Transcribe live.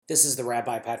This is the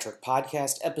Rabbi Patrick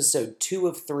Podcast, episode 2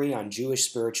 of 3 on Jewish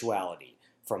spirituality,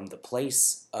 from the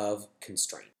place of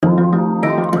constraint.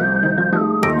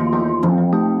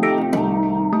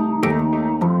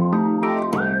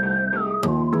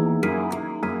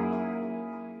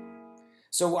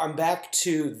 So I'm back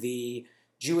to the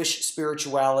Jewish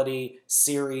spirituality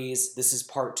series. This is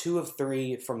part 2 of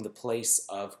 3 from the place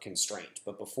of constraint.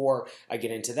 But before I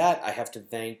get into that, I have to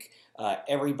thank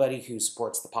everybody who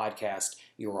supports the podcast.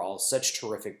 You are all such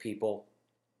terrific people.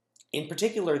 In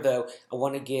particular, though, I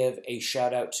want to give a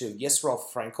shout out to Yisrael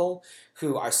Frankel,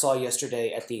 who I saw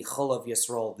yesterday at the Cholav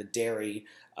Yisrael, the dairy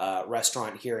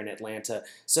restaurant here in Atlanta.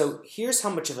 So here's how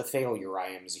much of a failure I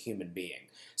am as a human being.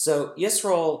 So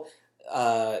Yisrael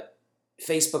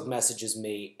Facebook messages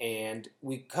me, and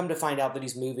we come to find out that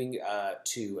he's moving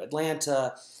to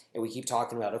Atlanta, and we keep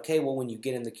talking about, okay, well, when you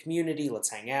get in the community, let's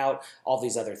hang out, all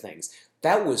these other things.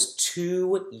 That was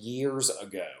 2 years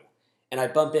ago, and I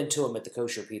bump into him at the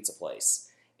kosher pizza place,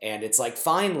 and it's like,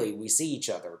 finally, we see each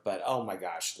other, but oh my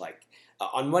gosh, like,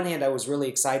 on one hand, I was really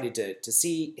excited to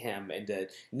see him and to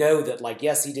know that, like,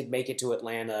 yes, he did make it to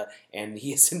Atlanta, and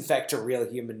he is, in fact, a real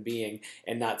human being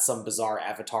and not some bizarre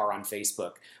avatar on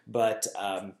Facebook. But,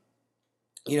 I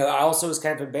also was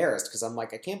kind of embarrassed because I'm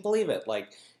like, I can't believe it.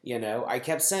 Like, I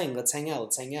kept saying, let's hang out,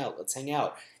 let's hang out, let's hang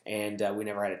out. And we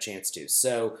never had a chance to.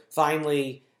 So,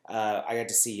 finally, I got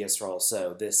to see Yisrael,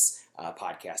 so this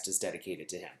podcast is dedicated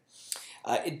to him.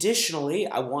 Additionally,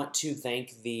 I want to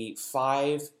thank the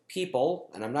 5 people,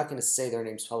 and I'm not going to say their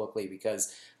names publicly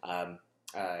because,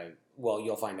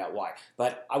 you'll find out why.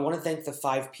 But I want to thank the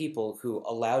 5 people who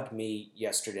allowed me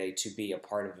yesterday to be a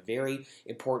part of a very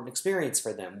important experience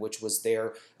for them, which was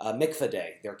their mikveh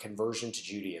day, their conversion to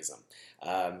Judaism.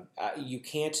 You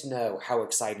can't know how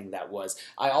exciting that was.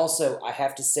 I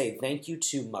have to say thank you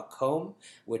to Makom,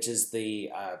 which is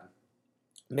the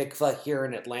mikveh here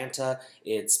in Atlanta.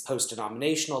 It's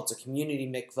post-denominational. It's a community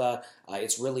mikveh.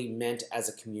 It's really meant as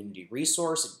a community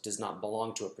resource. It does not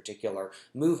belong to a particular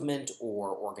movement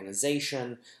or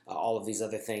organization. All of these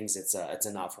other things. It's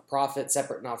a not-for-profit,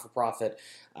 separate not-for-profit,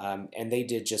 and they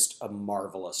did just a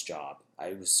marvelous job.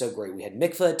 It was so great. We had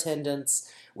mikveh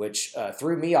attendance, which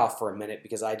threw me off for a minute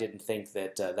because I didn't think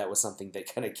that that was something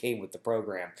that kind of came with the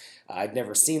program. I'd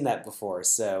never seen that before.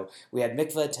 So we had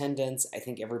mikveh attendance. I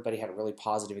think everybody had a really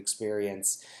positive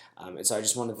experience. And so I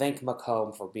just want to thank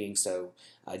Makom for being so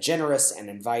generous and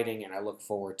inviting, and I look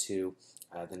forward to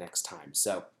the next time.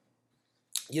 So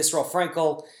Yisrael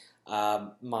Frankel,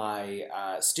 my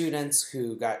students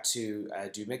who got to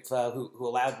do mikveh, who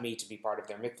allowed me to be part of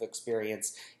their mikveh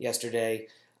experience yesterday,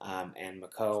 and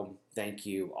Makom, thank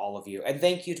you, all of you. And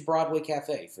thank you to Broadway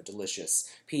Cafe for delicious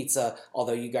pizza,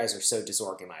 although you guys are so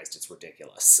disorganized, it's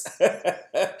ridiculous.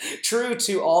 True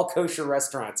to all kosher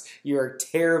restaurants, you are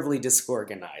terribly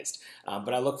disorganized.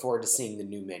 But I look forward to seeing the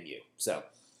new menu. So,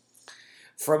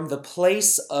 from the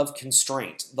place of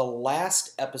constraint, the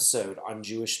last episode on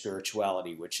Jewish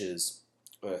spirituality, which is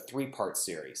a 3-part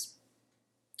series,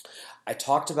 I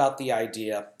talked about the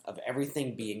idea of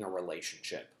everything being a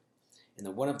relationship. And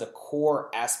that one of the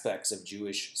core aspects of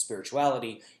Jewish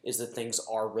spirituality is that things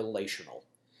are relational.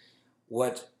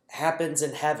 What happens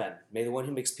in heaven, may the one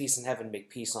who makes peace in heaven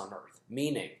make peace on earth.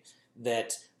 Meaning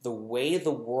that the way the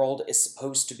world is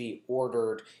supposed to be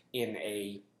ordered in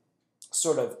a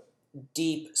sort of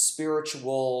deep,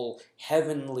 spiritual,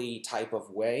 heavenly type of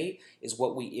way is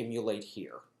what we emulate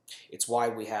here. It's why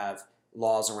we have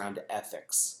laws around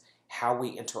ethics, how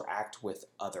we interact with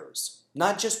others.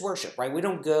 Not just worship, right? We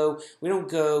don't go to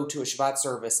a Shabbat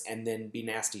service and then be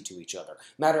nasty to each other.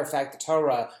 Matter of fact, the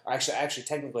Torah, actually,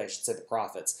 technically I should say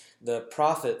the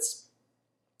prophets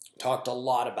talked a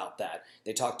lot about that.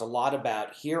 They talked a lot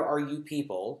about, here are you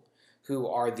people who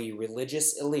are the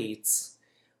religious elites,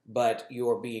 but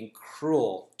you're being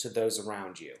cruel to those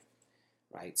around you,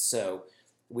 right? So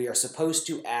we are supposed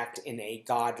to act in a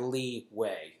godly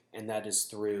way, and that is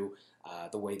through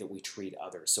the way that we treat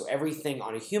others. So everything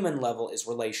on a human level is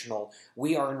relational.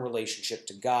 We are in relationship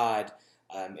to God,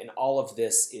 and all of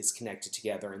this is connected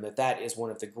together, and that is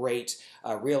one of the great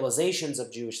realizations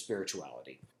of Jewish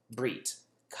spirituality. Brit,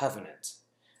 covenant,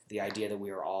 the idea that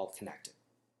we are all connected.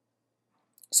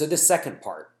 So this second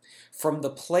part, from the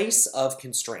place of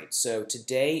constraint. So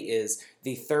today is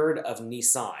the 3rd of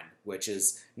Nisan, which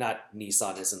is not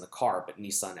Nissan as in the car, but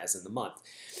Nisan as in the month.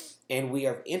 And we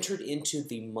have entered into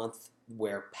the month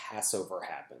where Passover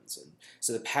happens. And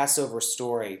so the Passover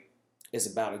story is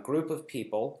about a group of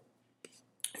people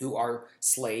who are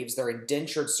slaves. They're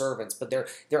indentured servants, but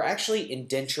they're actually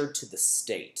indentured to the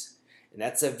state. And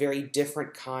that's a very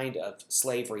different kind of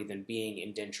slavery than being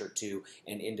indentured to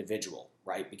an individual.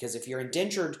 right? Because if you're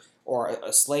indentured or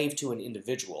a slave to an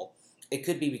individual, it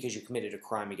could be because you committed a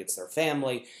crime against their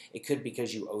family. It could be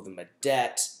because you owe them a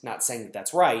debt. Not saying that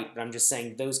that's right, but I'm just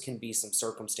saying those can be some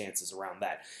circumstances around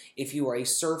that. If you are a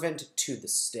servant to the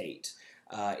state,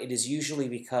 it is usually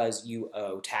because you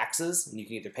owe taxes, and you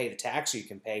can either pay the tax or you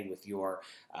can pay with your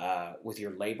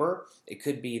labor. It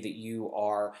could be that you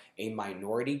are a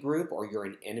minority group or you're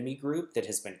an enemy group that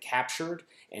has been captured,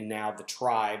 and now the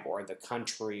tribe or the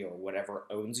country or whatever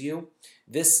owns you.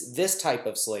 This type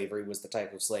of slavery was the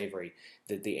type of slavery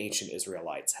that the ancient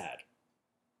Israelites had,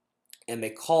 and they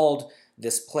called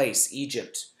this place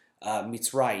Egypt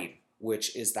Mitzrayim,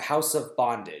 which is the house of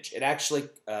bondage. It actually,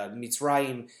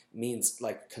 Mitzrayim means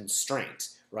like constraint,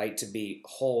 right? To be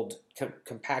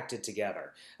compacted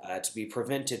together, to be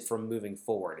prevented from moving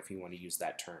forward, if you want to use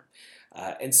that term.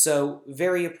 And so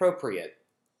very appropriate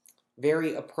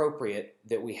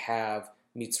that we have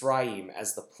Mitzrayim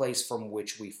as the place from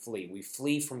which we flee. We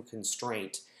flee from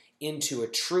constraint into a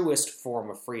truest form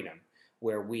of freedom,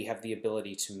 where we have the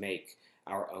ability to make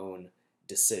our own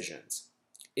decisions.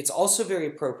 It's also very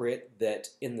appropriate that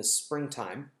in the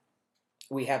springtime,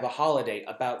 we have a holiday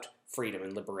about freedom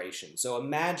and liberation. So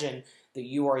imagine that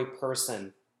you are a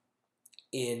person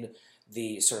in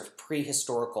the sort of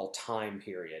prehistorical time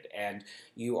period, and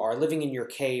you are living in your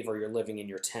cave, or you're living in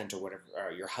your tent, or whatever,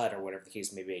 or your hut, or whatever the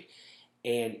case may be,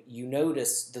 and you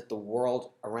notice that the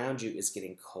world around you is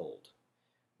getting cold.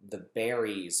 The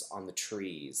berries on the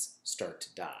trees start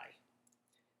to die.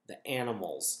 The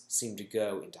animals seem to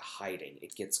go into hiding.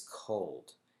 It gets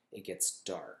cold. It gets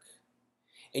dark.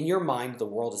 In your mind, the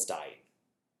world is dying.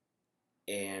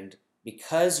 And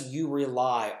because you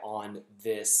rely on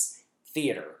this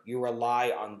theater, you rely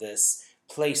on this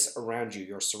place around you,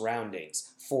 your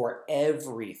surroundings, for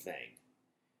everything,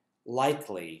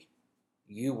 likely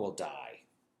you will die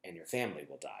and your family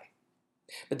will die.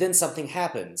 But then something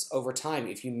happens over time.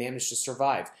 If you manage to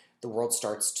survive, the world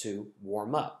starts to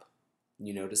warm up.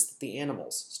 You notice that the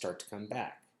animals start to come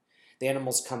back. The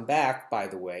animals come back, by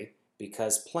the way,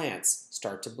 because plants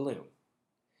start to bloom.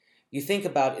 You think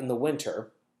about in the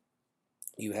winter,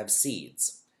 you have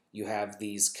seeds. You have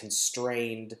these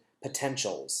constrained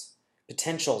potentials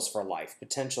for life,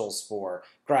 potentials for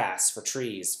grass, for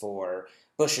trees, for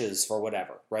bushes, for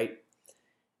whatever, right?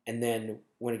 And then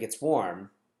when it gets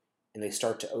warm and they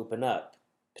start to open up,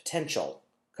 potential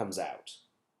comes out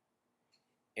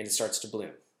and it starts to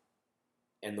bloom.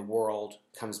 And the world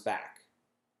comes back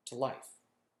to life.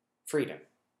 Freedom.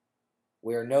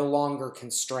 We are no longer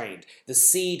constrained. The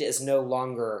seed is no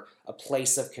longer a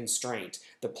place of constraint.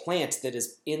 The plant that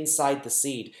is inside the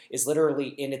seed is literally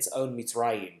in its own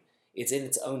Mitzrayim. It's in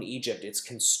its own Egypt. It's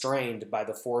constrained by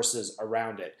the forces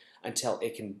around it until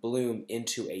it can bloom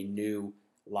into a new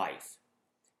life.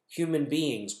 Human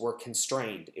beings were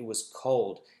constrained. It was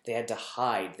cold. They had to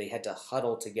hide. They had to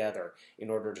huddle together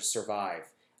in order to survive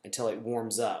until it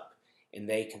warms up and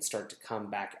they can start to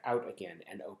come back out again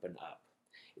and open up.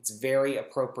 It's very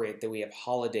appropriate that we have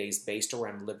holidays based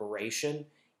around liberation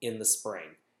in the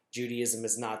spring. Judaism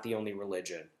is not the only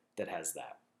religion that has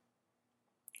that.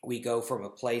 We go from a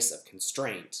place of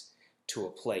constraint to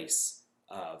a place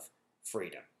of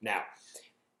freedom. Now,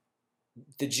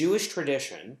 the Jewish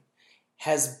tradition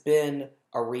has been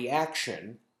a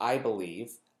reaction, I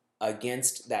believe,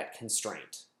 against that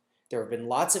constraint. There have been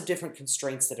lots of different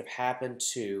constraints that have happened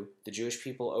to the Jewish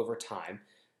people over time,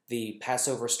 the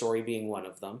Passover story being one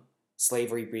of them,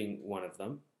 slavery being one of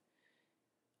them,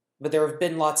 but there have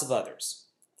been lots of others.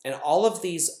 And all of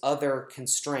these other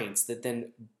constraints that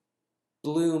then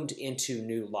bloomed into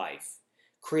new life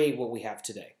create what we have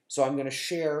today. So I'm going to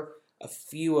share a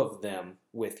few of them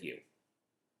with you.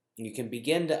 You can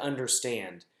begin to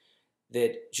understand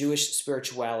that Jewish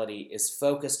spirituality is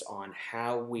focused on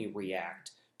how we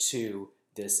react to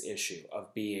this issue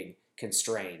of being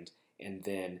constrained and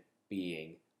then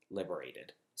being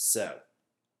liberated. So,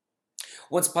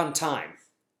 once upon a time,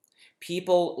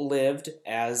 people lived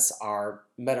as our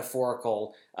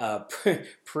metaphorical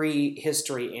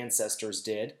prehistory ancestors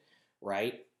did,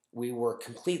 right? We were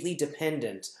completely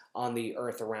dependent on the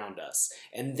earth around us.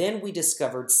 And then we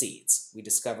discovered seeds. We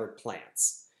discovered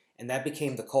plants. And that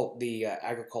became the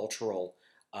agricultural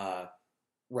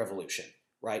revolution,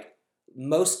 right?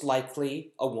 Most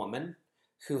likely a woman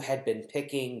who had been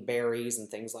picking berries and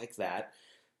things like that,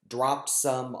 dropped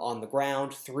some on the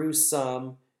ground, threw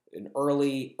some, an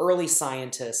early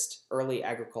scientist, early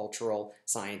agricultural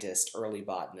scientist, early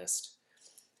botanist,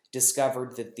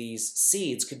 discovered that these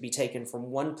seeds could be taken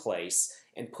from one place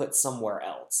and put somewhere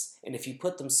else. And if you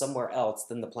put them somewhere else,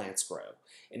 then the plants grow.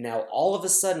 And now all of a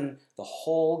sudden, the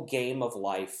whole game of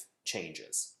life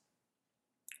changes.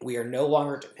 We are no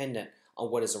longer dependent on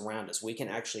what is around us. We can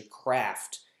actually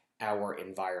craft our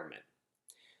environment.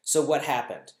 So what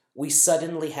happened? We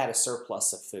suddenly had a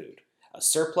surplus of food. A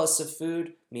surplus of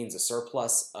food means a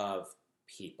surplus of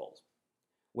people.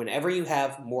 Whenever you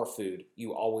have more food,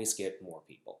 you always get more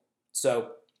people.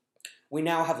 So we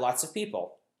now have lots of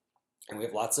people and we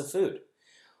have lots of food.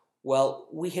 Well,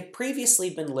 we had previously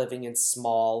been living in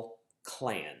small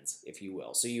clans, if you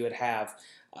will. So you would have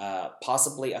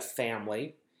possibly a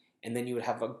family, and then you would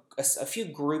have a few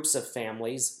groups of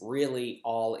families, really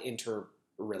all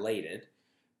interrelated,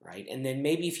 right? And then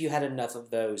maybe if you had enough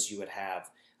of those, you would have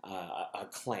a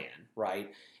clan,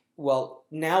 right? Well,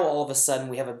 now all of a sudden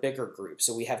we have a bigger group.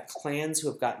 So we have clans who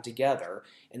have gotten together,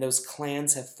 and those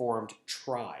clans have formed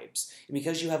tribes. And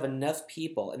because you have enough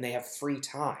people and they have free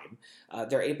time,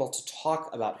 they're able to talk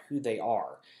about who they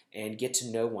are and get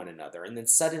to know one another. And then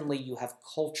suddenly you have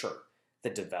culture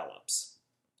that develops.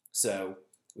 So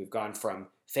we've gone from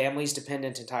families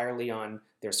dependent entirely on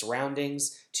their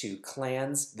surroundings to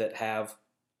clans that have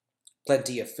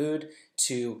plenty of food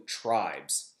to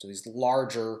tribes, to these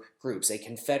larger groups, a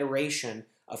confederation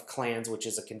of clans, which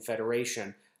is a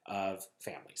confederation of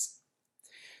families.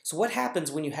 So what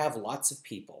happens when you have lots of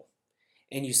people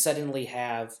and you suddenly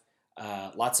have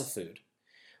lots of food?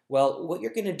 Well, what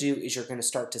you're going to do is you're going to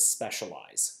start to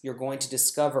specialize. You're going to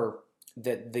discover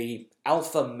that the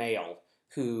alpha male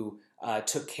who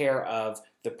took care of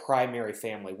the primary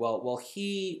family, well,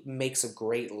 he makes a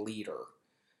great leader.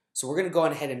 So we're going to go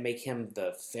on ahead and make him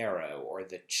the pharaoh or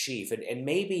the chief. And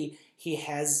maybe he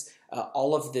has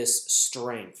all of this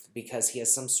strength because he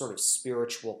has some sort of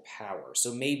spiritual power.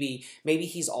 So maybe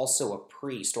he's also a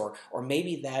priest, or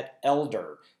maybe that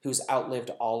elder who's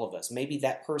outlived all of us, maybe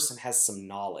that person has some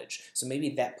knowledge. So maybe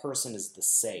that person is the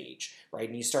sage, right?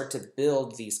 And you start to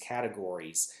build these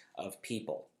categories of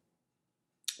people.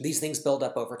 These things build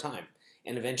up over time.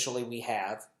 And eventually we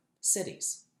have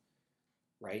cities,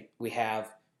 right? We have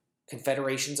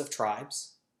confederations of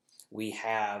tribes, we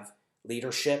have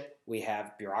leadership, we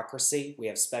have bureaucracy, we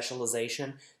have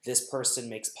specialization. This person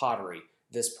makes pottery,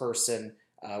 this person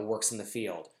works in the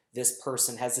field, this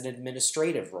person has an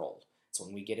administrative role. So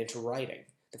when we get into writing,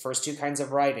 the first two kinds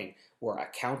of writing were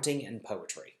accounting and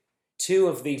poetry. Two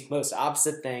of the most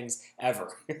opposite things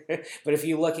ever. But if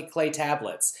you look at clay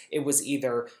tablets, it was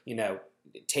either,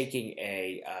 taking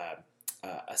a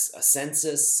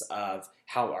census of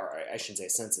how, or I shouldn't say a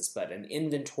census, but an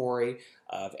inventory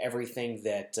of everything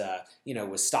that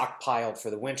was stockpiled for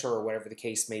the winter or whatever the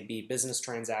case may be, business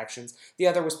transactions. The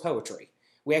other was poetry.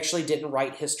 We actually didn't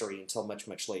write history until much,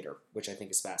 much later, which I think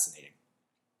is fascinating.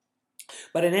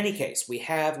 But in any case, we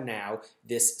have now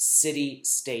this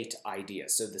city-state idea.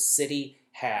 So the city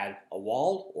had a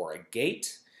wall or a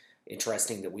gate.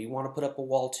 Interesting that we want to put up a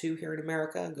wall too here in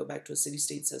America and go back to a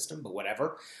city-state system, but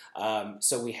whatever.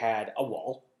 So we had a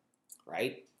wall,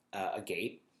 right? A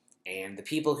gate. And the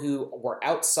people who were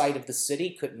outside of the city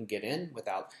couldn't get in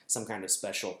without some kind of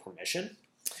special permission.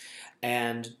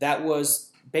 And that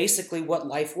was basically what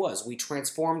life was. We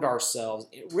transformed ourselves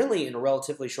really in a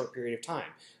relatively short period of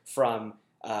time from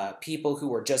people who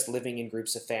were just living in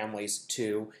groups of families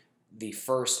to the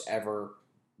first ever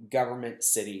government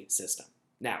city system.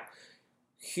 Now,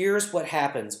 here's what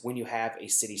happens when you have a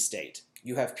city-state.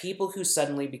 You have people who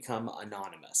suddenly become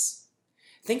anonymous.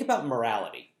 Think about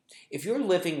morality. If you're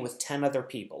living with 10 other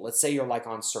people, let's say you're like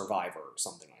on Survivor or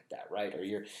something like that, right? Or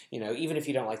you're, even if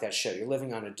you don't like that show, you're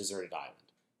living on a deserted island.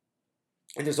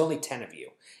 And there's only 10 of you.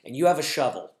 And you have a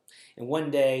shovel. And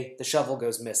one day, the shovel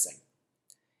goes missing.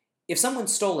 If someone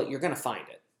stole it, you're going to find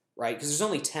it, right? Because there's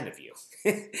only 10 of you.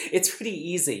 It's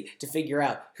pretty easy to figure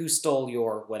out who stole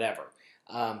your whatever.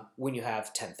 When you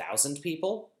have 10,000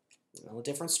 people, a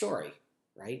different story,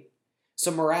 right?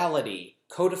 So morality,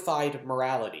 codified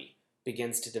morality,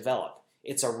 begins to develop.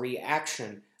 It's a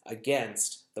reaction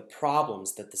against the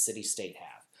problems that the city-state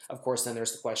have. Of course, then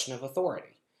there's the question of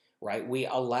authority, right? We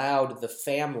allowed the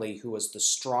family who was the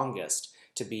strongest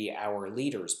to be our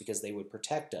leaders because they would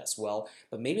protect us. Well,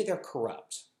 but maybe they're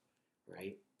corrupt,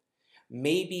 right?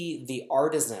 Maybe the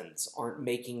artisans aren't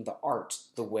making the art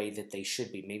the way that they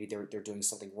should be. Maybe they're doing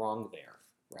something wrong there,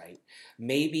 right?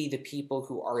 Maybe the people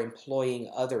who are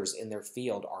employing others in their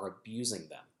field are abusing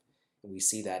them. And we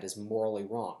see that as morally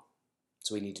wrong.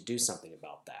 So we need to do something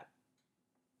about that.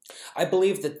 I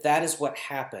believe that that is what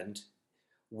happened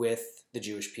with the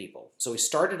Jewish people. So we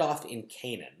started off in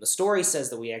Canaan. The story says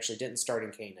that we actually didn't start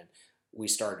in Canaan. We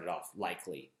started off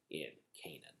likely in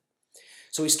Canaan.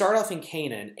 So we start off in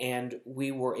Canaan, and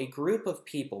we were a group of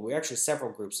people, we were actually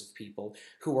several groups of people,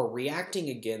 who were reacting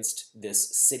against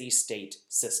this city-state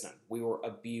system. We were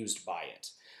abused by it.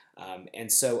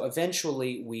 And so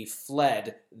eventually we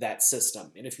fled that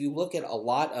system. And if you look at a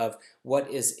lot of what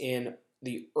is in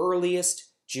the earliest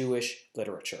Jewish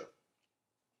literature,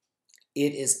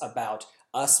 it is about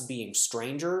us being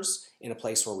strangers in a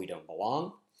place where we don't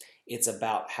belong. It's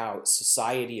about how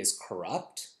society is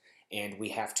corrupt and we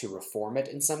have to reform it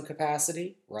in some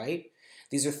capacity, right?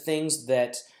 These are things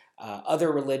that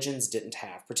other religions didn't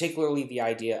have, particularly the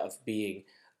idea of being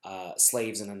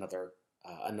slaves in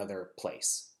another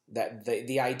place. That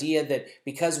the idea that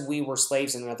because we were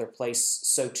slaves in another place,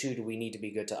 so too do we need to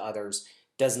be good to others,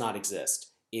 does not exist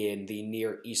in the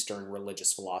Near Eastern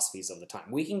religious philosophies of the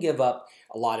time. We can give up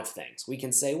a lot of things. We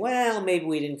can say, well, maybe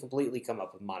we didn't completely come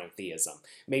up with monotheism.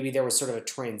 Maybe there was sort of a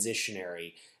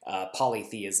transitionary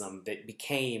polytheism that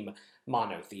became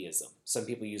monotheism. Some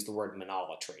people use the word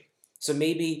monolatry. So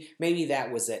maybe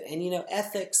that was it. And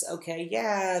ethics, okay,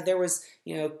 yeah, there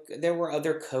were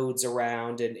other codes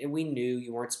around, and we knew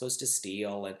you weren't supposed to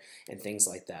steal and things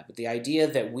like that. But the idea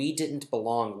that we didn't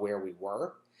belong where we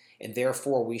were, and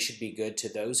therefore we should be good to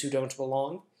those who don't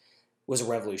belong, was a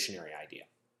revolutionary idea.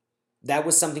 That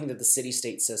was something that the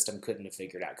city-state system couldn't have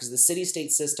figured out, because the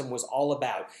city-state system was all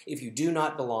about, if you do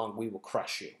not belong, we will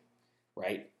crush you,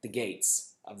 right? The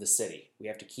gates of the city. We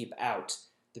have to keep out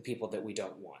the people that we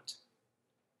don't want.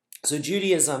 So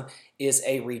Judaism is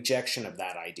a rejection of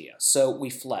that idea. So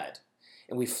we fled.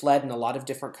 And we fled in a lot of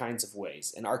different kinds of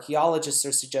ways. And archaeologists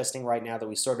are suggesting right now that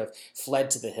we sort of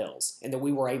fled to the hills and that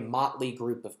we were a motley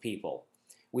group of people.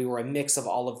 We were a mix of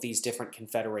all of these different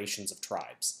confederations of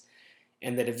tribes.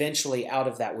 And that eventually out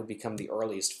of that would become the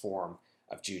earliest form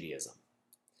of Judaism.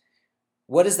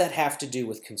 What does that have to do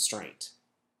with constraint?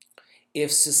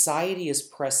 If society is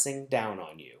pressing down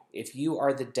on you, if you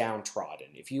are the downtrodden,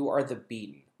 if you are the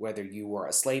beaten, whether you were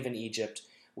a slave in Egypt,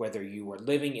 whether you were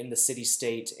living in the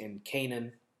city-state in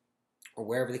Canaan, or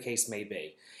wherever the case may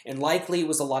be, and likely it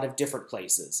was a lot of different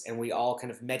places, and we all kind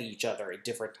of met each other at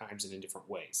different times and in different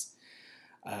ways,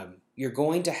 you're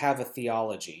going to have a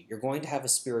theology, you're going to have a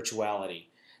spirituality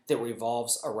that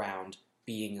revolves around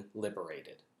being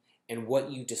liberated, and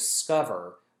what you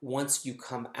discover once you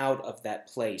come out of that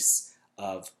place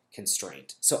of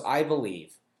constraint. So I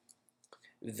believe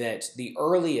that the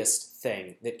earliest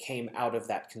thing that came out of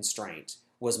that constraint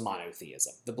was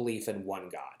monotheism, the belief in one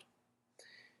God.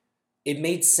 It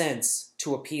made sense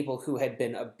to a people who had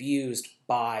been abused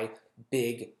by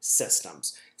big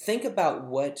systems. Think about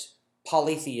what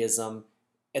polytheism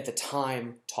at the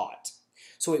time taught.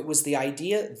 So it was the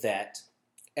idea that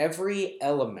every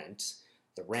element,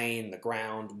 the rain, the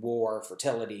ground, war,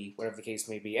 fertility, whatever the case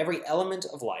may be, every element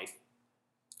of life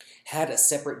had a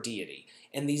separate deity.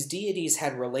 And these deities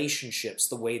had relationships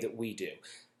the way that we do.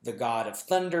 The god of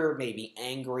thunder may be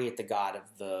angry at the god of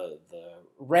the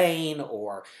rain,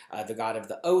 or the god of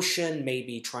the ocean may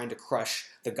be trying to crush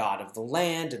the god of the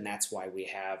land, and that's why we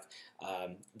have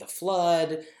the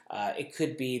flood. It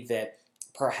could be that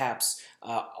perhaps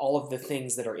all of the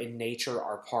things that are in nature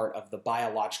are part of the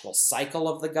biological cycle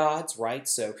of the gods, right?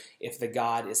 So if the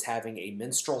god is having a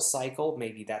menstrual cycle,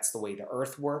 maybe that's the way the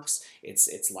earth works.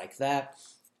 It's like that.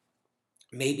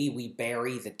 Maybe we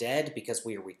bury the dead because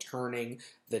we are returning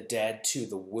the dead to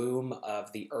the womb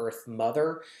of the earth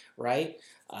mother, right?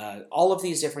 All of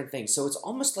these different things. So it's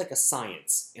almost like a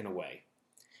science in a way.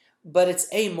 But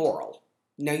it's amoral.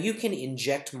 Now you can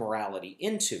inject morality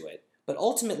into it, but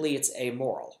ultimately it's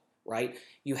amoral, right?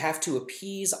 You have to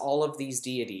appease all of these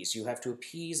deities. You have to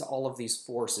appease all of these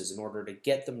forces in order to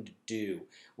get them to do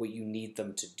what you need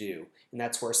them to do. And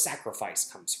that's where sacrifice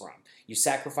comes from. You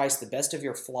sacrifice the best of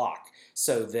your flock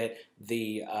so that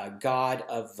the god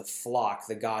of the flock,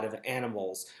 the god of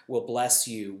animals, will bless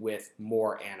you with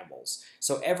more animals.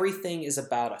 So everything is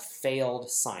about a failed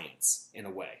science in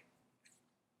a way.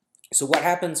 So what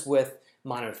happens with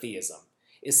monotheism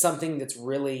is something that's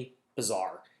really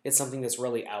bizarre. It's something that's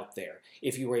really out there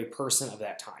if you were a person of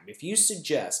that time. If you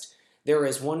suggest there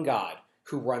is one God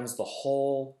who runs the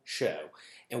whole show,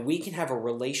 and we can have a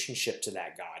relationship to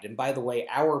that God, and by the way,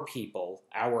 our people,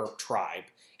 our tribe,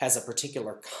 has a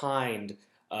particular kind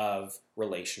of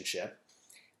relationship,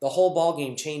 the whole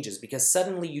ballgame changes because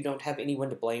suddenly you don't have anyone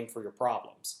to blame for your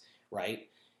problems, right?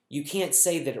 You can't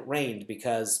say that it rained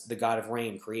because the God of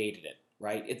rain created it,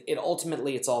 right?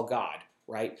 Ultimately, it's all God.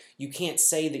 Right? You can't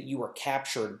say that you were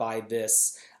captured by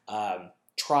this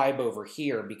tribe over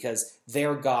here because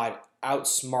their God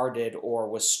outsmarted or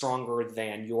was stronger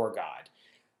than your God.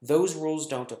 Those rules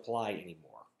don't apply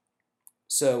anymore.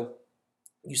 So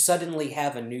you suddenly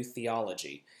have a new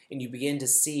theology, and you begin to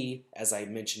see, as I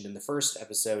mentioned in the first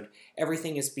episode,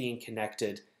 everything is being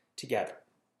connected together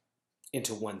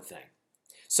into one thing.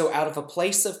 So out of a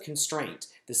place of constraint,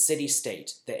 the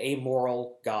city-state, the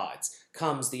amoral gods,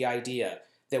 comes the idea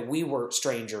that we were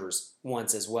strangers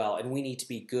once as well, and we need to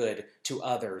be good to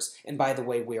others. And by the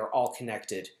way, we are all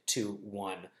connected to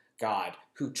one God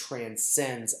who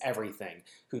transcends everything,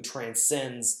 who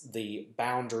transcends the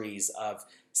boundaries of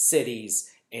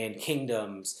cities and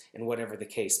kingdoms and whatever the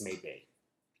case may be.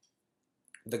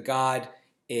 The God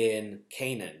in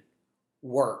Canaan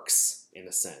works, in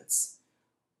a sense,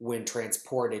 when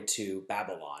transported to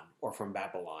Babylon or from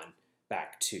Babylon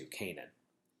back to Canaan.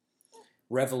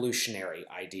 Revolutionary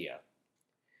idea.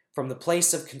 From the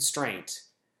place of constraint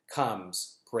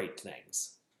comes great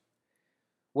things.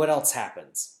 What else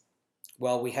happens?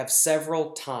 Well, we have several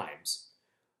times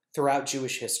throughout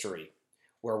Jewish history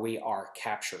where we are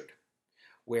captured,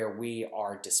 where we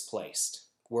are displaced,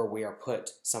 where we are put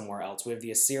somewhere else. We have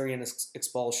the Assyrian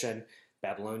expulsion,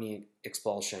 Babylonian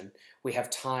expulsion. We have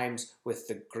times with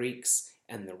the Greeks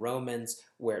and the Romans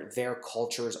where their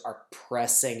cultures are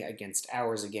pressing against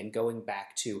ours again, going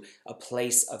back to a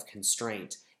place of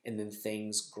constraint, and then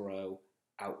things grow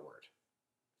outward.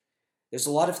 There's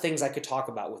a lot of things I could talk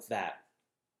about with that,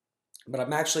 but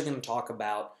I'm actually going to talk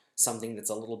about something that's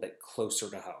a little bit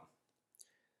closer to home.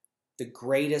 The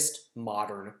greatest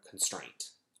modern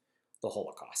constraint, the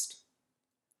Holocaust.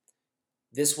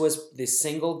 This was the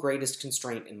single greatest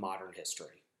constraint in modern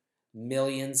history.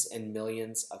 Millions and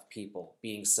millions of people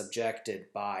being subjected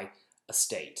by a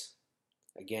state.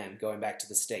 Again, going back to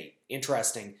the state.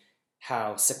 Interesting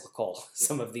how cyclical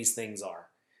some of these things are,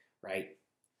 right?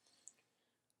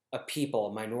 A people,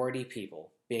 a minority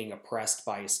people, being oppressed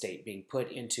by a state, being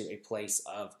put into a place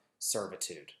of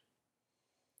servitude,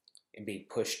 and being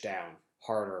pushed down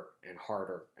harder and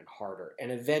harder and harder. And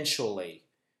eventually,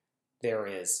 there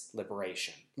is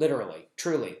liberation. Literally,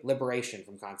 truly, liberation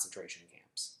from concentration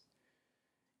camps.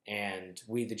 And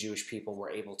we, the Jewish people, were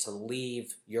able to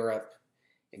leave Europe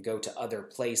and go to other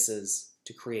places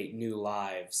to create new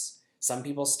lives. Some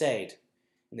people stayed,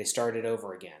 and they started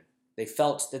over again. They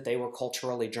felt that they were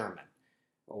culturally German,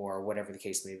 or whatever the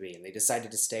case may be, and they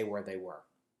decided to stay where they were.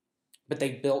 But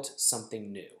they built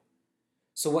something new.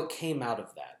 So what came out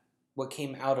of that? What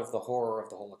came out of the horror of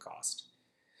the Holocaust?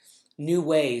 New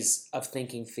ways of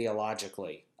thinking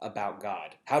theologically about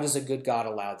God. How does a good God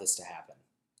allow this to happen?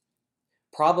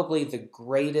 Probably the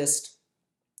greatest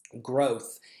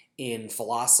growth in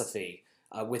philosophy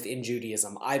within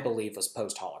Judaism, I believe, was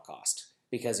post-Holocaust,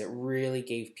 because it really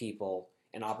gave people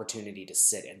an opportunity to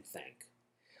sit and think.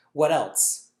 What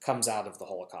else comes out of the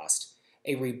Holocaust?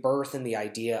 A rebirth in the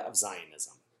idea of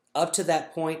Zionism. Up to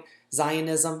that point,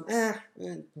 Zionism,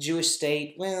 Jewish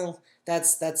state, well,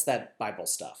 that's that Bible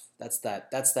stuff. That's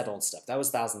that old stuff. That was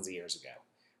thousands of years ago,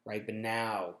 right? But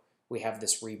now we have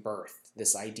this rebirth,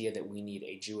 this idea that we need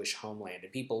a Jewish homeland,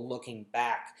 and people looking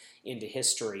back into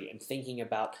history and thinking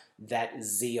about that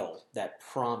zeal, that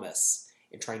promise,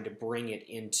 and trying to bring it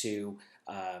into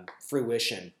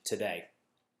fruition today.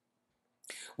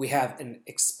 We have an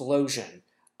explosion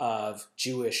of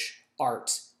Jewish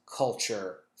art,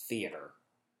 culture, theater,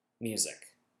 music.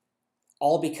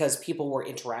 All because people were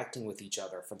interacting with each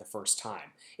other for the first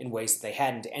time in ways that they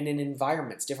hadn't, and in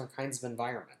environments, different kinds of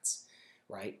environments,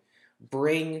 right?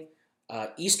 Bring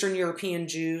Eastern European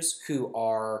Jews who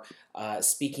are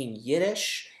speaking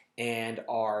Yiddish and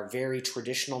are very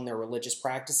traditional in their religious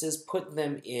practices, put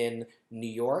them in New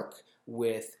York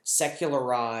with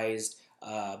secularized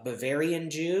Bavarian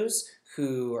Jews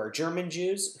who are German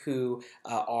Jews who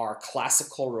are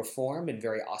classical reform and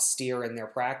very austere in their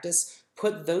practice.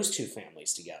 Put those two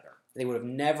families together. They would have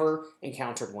never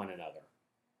encountered one another.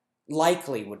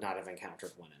 Likely would not have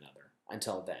encountered one another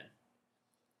until then.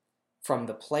 From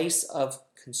the place of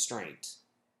constraint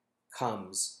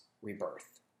comes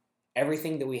rebirth.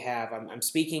 Everything that we have, I'm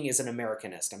speaking as an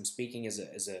Americanist, I'm speaking as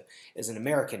an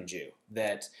American Jew,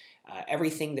 that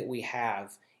everything that we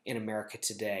have in America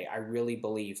today, I really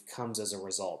believe, comes as a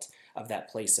result of that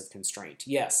place of constraint.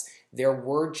 Yes, there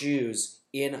were Jews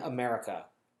in America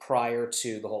prior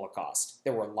to the Holocaust.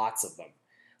 There were lots of them,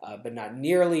 but not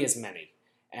nearly as many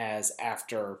as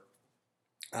after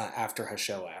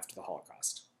Hashoah, after the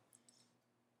Holocaust.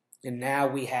 And now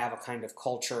we have a kind of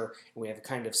culture, and we have a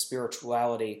kind of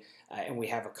spirituality, and we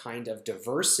have a kind of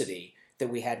diversity that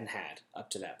we hadn't had up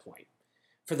to that point.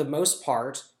 For the most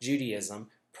part, Judaism,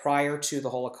 prior to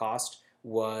the Holocaust,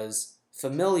 was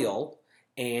familial,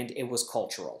 and it was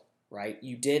cultural, right?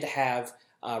 You did have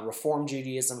Reform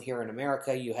Judaism here in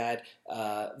America. You had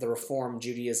the Reform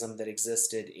Judaism that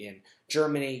existed in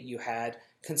Germany. You had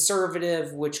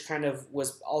conservative, which kind of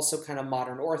was also kind of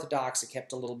modern Orthodox. It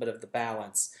kept a little bit of the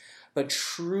balance. But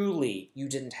truly, you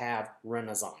didn't have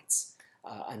Renaissance.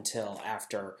 until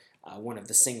after one of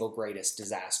the single greatest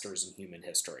disasters in human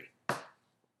history.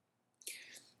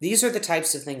 These are the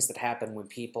types of things that happen when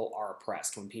people are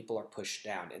oppressed, when people are pushed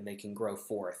down, and they can grow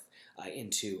forth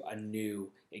into a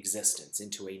new existence,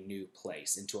 into a new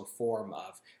place, into a form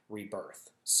of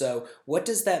rebirth. So what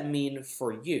does that mean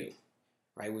for you?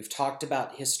 Right? We've talked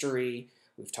about history,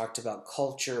 we've talked about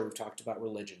culture, we've talked about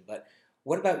religion, but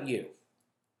what about you?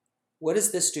 What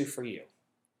does this do for you?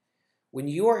 When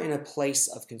you are in a place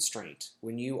of constraint,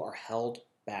 when you are held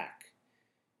back,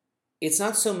 it's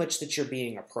not so much that you're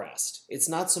being oppressed. It's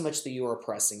not so much that you are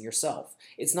oppressing yourself.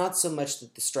 It's not so much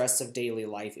that the stress of daily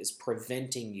life is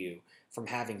preventing you from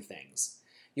having things.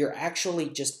 You're actually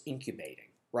just incubating,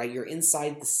 right? You're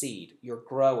inside the seed. You're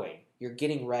growing. You're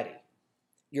getting ready.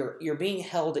 You're being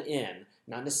held in,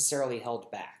 not necessarily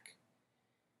held back.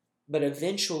 But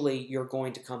eventually you're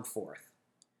going to come forth.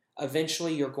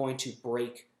 Eventually you're going to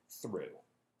break through.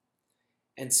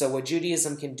 And so what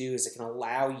Judaism can do is it can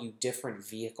allow you different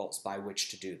vehicles by which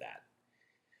to do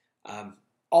that.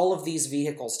 All of these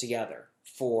vehicles together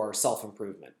for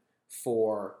self-improvement,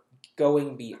 for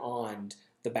going beyond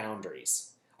the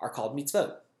boundaries, are called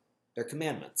mitzvot. They're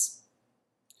commandments.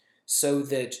 So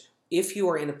that if you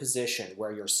are in a position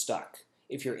where you're stuck,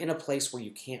 if you're in a place where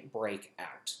you can't break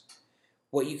out,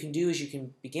 what you can do is you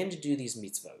can begin to do these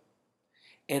mitzvot.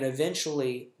 And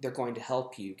eventually, they're going to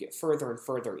help you get further and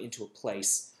further into a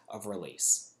place of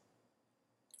release.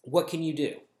 What can you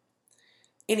do?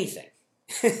 Anything.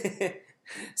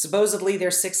 Supposedly,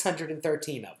 there's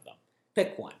 613 of them.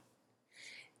 Pick one.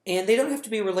 And they don't have to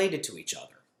be related to each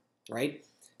other, right?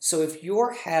 So if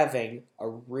you're having a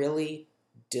really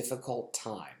difficult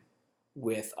time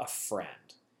with a friend,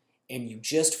 and you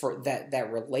just, for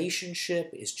that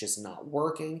relationship is just not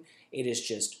working, it is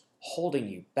just holding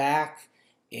you back,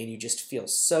 and you just feel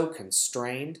so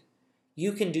constrained,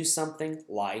 you can do something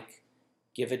like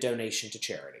give a donation to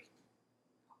charity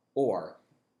or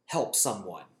help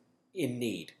someone in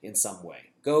need in some way.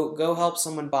 Go help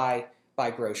someone buy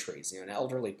groceries, an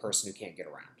elderly person who can't get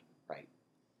around, right?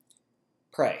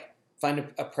 Pray.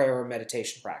 Find a prayer or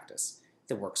meditation practice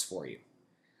that works for you.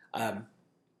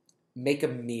 Make a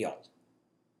meal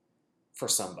for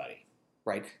somebody,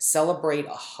 right? Celebrate a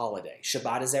holiday.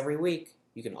 Shabbat is every week.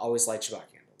 You can always light Shabbat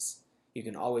candles. You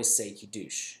can always say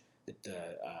Kiddush,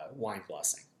 the wine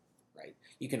blessing, right?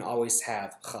 You can always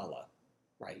have challah,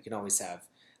 right? You can always have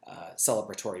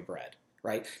celebratory bread,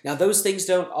 right? Now, those things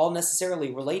don't all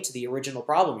necessarily relate to the original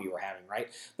problem you were having,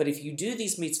 right? But if you do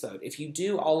these mitzvot, if you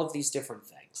do all of these different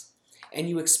things, and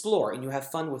you explore and you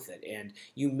have fun with it, and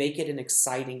you make it an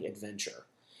exciting adventure,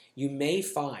 you may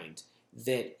find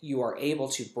that you are able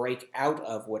to break out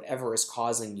of whatever is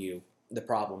causing you the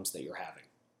problems that you're having.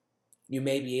 You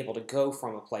may be able to go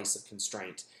from a place of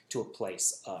constraint to a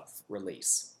place of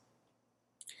release.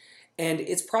 And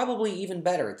it's probably even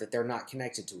better that they're not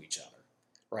connected to each other,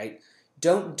 right?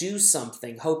 Don't do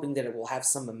something hoping that it will have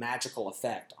some magical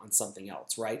effect on something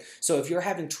else, right? So if you're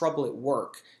having trouble at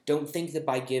work, don't think that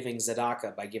by giving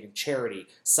tzedakah, by giving charity,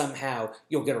 somehow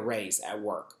you'll get a raise at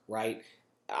work, right?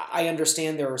 I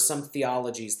understand there are some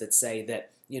theologies that say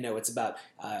that it's about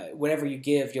whatever you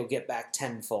give, you'll get back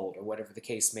tenfold, or whatever the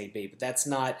case may be. But that's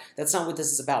not what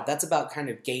this is about. That's about kind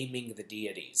of gaming the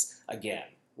deities again,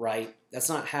 right? That's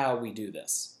not how we do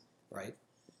this, right?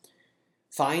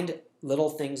 Find little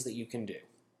things that you can do,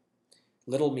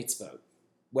 little mitzvot,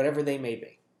 whatever they may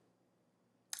be,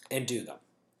 and do them.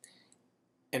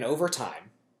 And over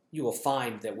time, you will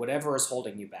find that whatever is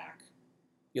holding you back,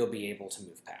 you'll be able to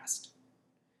move past.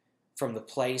 From the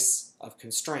place of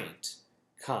constraint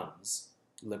comes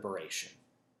liberation,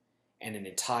 and an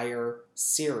entire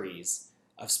series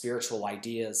of spiritual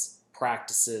ideas,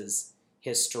 practices,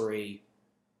 history,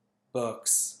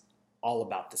 books, all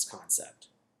about this concept.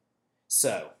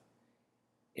 So,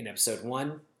 in episode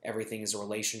 1, everything is a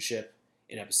relationship.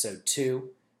 In episode 2,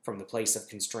 from the place of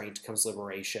constraint comes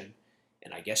liberation.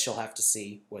 And I guess you'll have to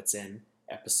see what's in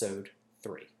episode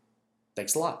 3.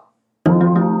 Thanks a lot.